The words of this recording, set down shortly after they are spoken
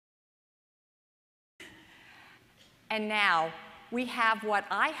And now, we have what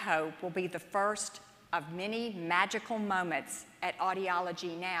I hope will be the first of many magical moments at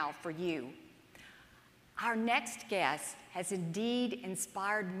Audiology Now for you. Our next guest has indeed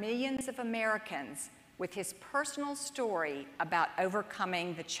inspired millions of Americans with his personal story about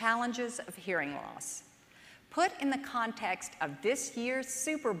overcoming the challenges of hearing loss. Put in the context of this year's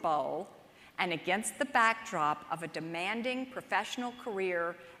Super Bowl and against the backdrop of a demanding professional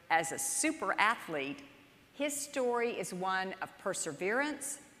career as a super athlete, his story is one of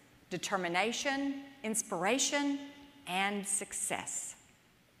perseverance, determination, inspiration, and success.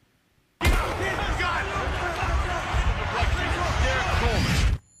 Derrick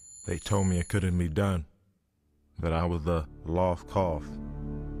Coleman. They told me it couldn't be done, that I was a lost cause.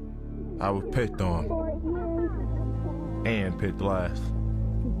 I was picked on and picked last.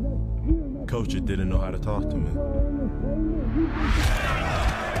 Coaches didn't know how to talk to me.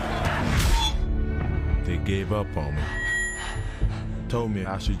 They gave up on me. Told me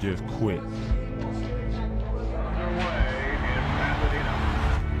I should just quit. Don't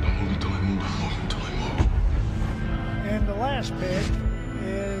move until I move. Move until I move. And the last pick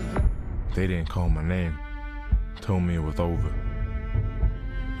is... They didn't call my name. Told me it was over.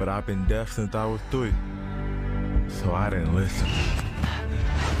 But I've been deaf since I was 3, so I didn't listen.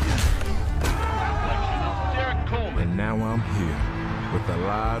 Derrick Coleman. And now I'm here with a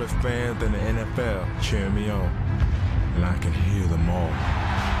lot of fans in the NFL cheering me on, and I can hear them all.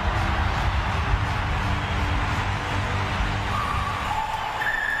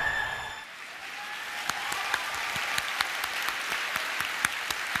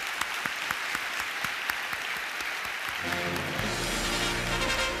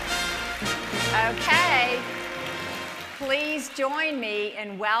 Okay, please join me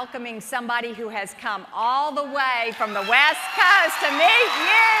in welcoming somebody who has come all the way from the West Coast to meet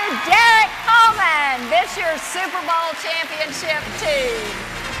you, Derrick Coleman, this year's Super Bowl championship team.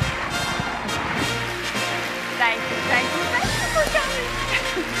 Thank you for coming.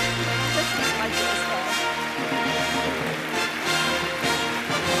 This is my first time.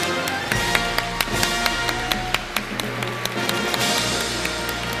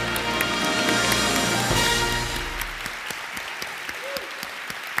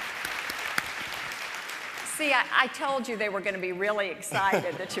 See, I told you they were going to be really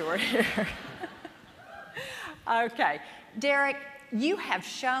excited that you were here. Okay. Derrick, you have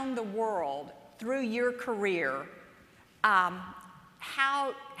shown the world through your career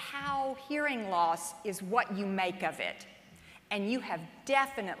how hearing loss is what you make of it. And you have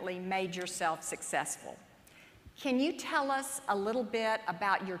definitely made yourself successful. Can you tell us a little bit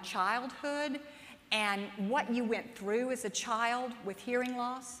about your childhood and what you went through as a child with hearing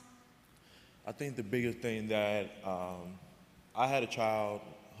loss? I think the biggest thing that I had a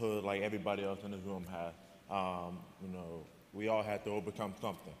childhood like everybody else in this room had. We all had to overcome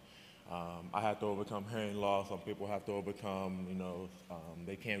something. I had to overcome hearing loss. Some people have to overcome,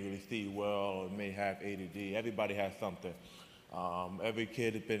 they can't really see well or may have ADD. Everybody has something. Every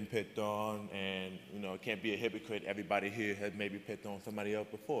kid has been picked on, and it can't be a hypocrite. Everybody here has maybe picked on somebody else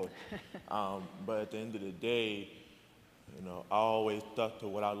before. But at the end of the day, I always stuck to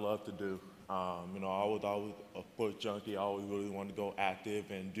what I love to do. I was always a foot junkie. I always really wanted to go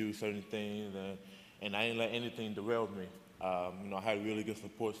active and do certain things, and I didn't let anything derail me. I had a really good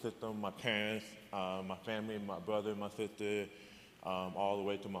support system. My parents, my family, my brother, my sister, all the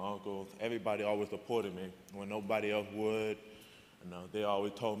way to my uncles. Everybody always supported me when nobody else would. They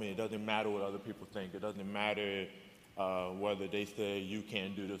always told me it doesn't matter what other people think. It doesn't matter whether they say you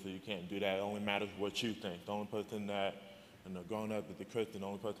can't do this or you can't do that. It only matters what you think. The only person that growing up as a Christian, the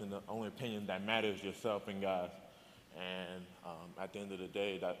only opinion that matters is yourself and God. And at the end of the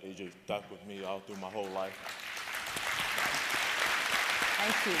day, it just stuck with me all through my whole life.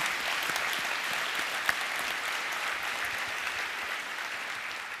 Thank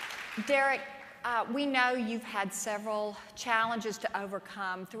you. Derrick, we know you've had several challenges to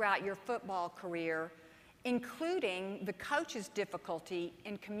overcome throughout your football career, including the coach's difficulty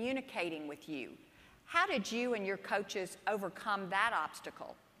in communicating with you. How did you and your coaches overcome that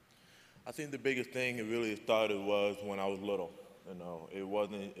obstacle? I think the biggest thing it really started was when I was little. It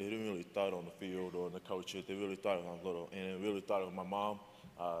didn't really start on the field or the coaches. It really started when I was little, and it really started with my mom.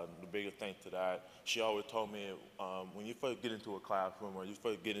 The biggest thing to that, she always told me, when you first get into a classroom or you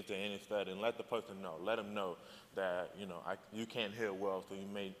first get into any setting, let the person know, let them know that you can't hear well, so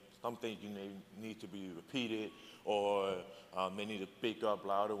some things you may need to be repeated, or they need to speak up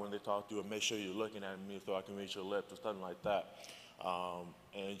louder when they talk to you, and make sure you're looking at me so I can reach your lips or something like that.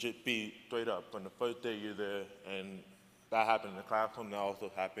 And just be straight up from the first day you're there, and that happened in the classroom. That also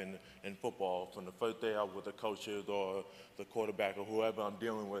happened in football. From the first day I was with the coaches or the quarterback or whoever I'm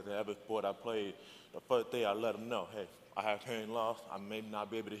dealing with, whatever sport I played, the first day I let them know, hey, I have hearing loss. I may not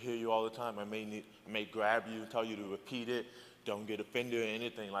be able to hear you all the time. I may grab you, tell you to repeat it. Don't get offended or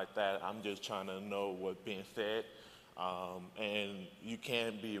anything like that. I'm just trying to know what's being said. And you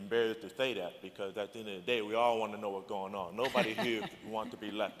can't be embarrassed to say that, because at the end of the day, we all want to know what's going on. Nobody here wants to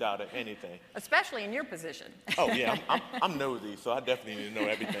be left out of anything. Especially in your position. Oh, yeah, I'm nosy, so I definitely need to know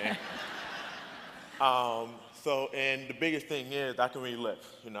everything. And the biggest thing is I can read lips.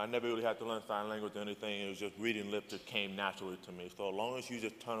 You know, I never really had to learn sign language or anything. It was just reading lips that came naturally to me. So as long as you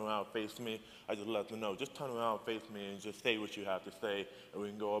just turn around and face me, I just let them know, just turn around and face me and just say what you have to say, and we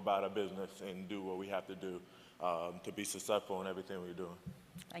can go about our business and do what we have to do to be successful in everything we're doing.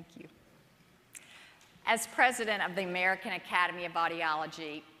 Thank you. As president of the American Academy of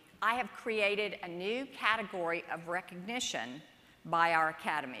Audiology, I have created a new category of recognition by our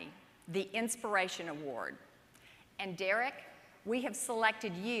Academy, the Inspiration Award. And Derrick, we have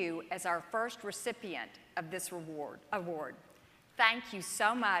selected you as our first recipient of this award. Thank you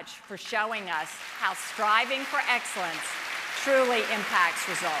so much for showing us how striving for excellence truly impacts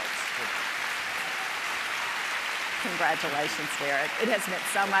results. Congratulations, Derrick. It has meant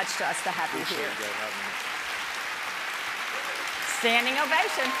so much to us to have you here. Standing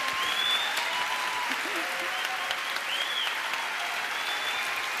ovation.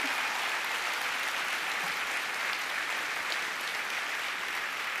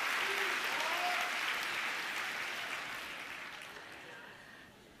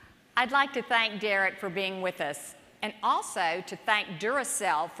 I'd like to thank Derrick for being with us, and also to thank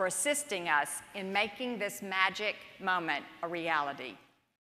Duracell for assisting us in making this magic moment a reality.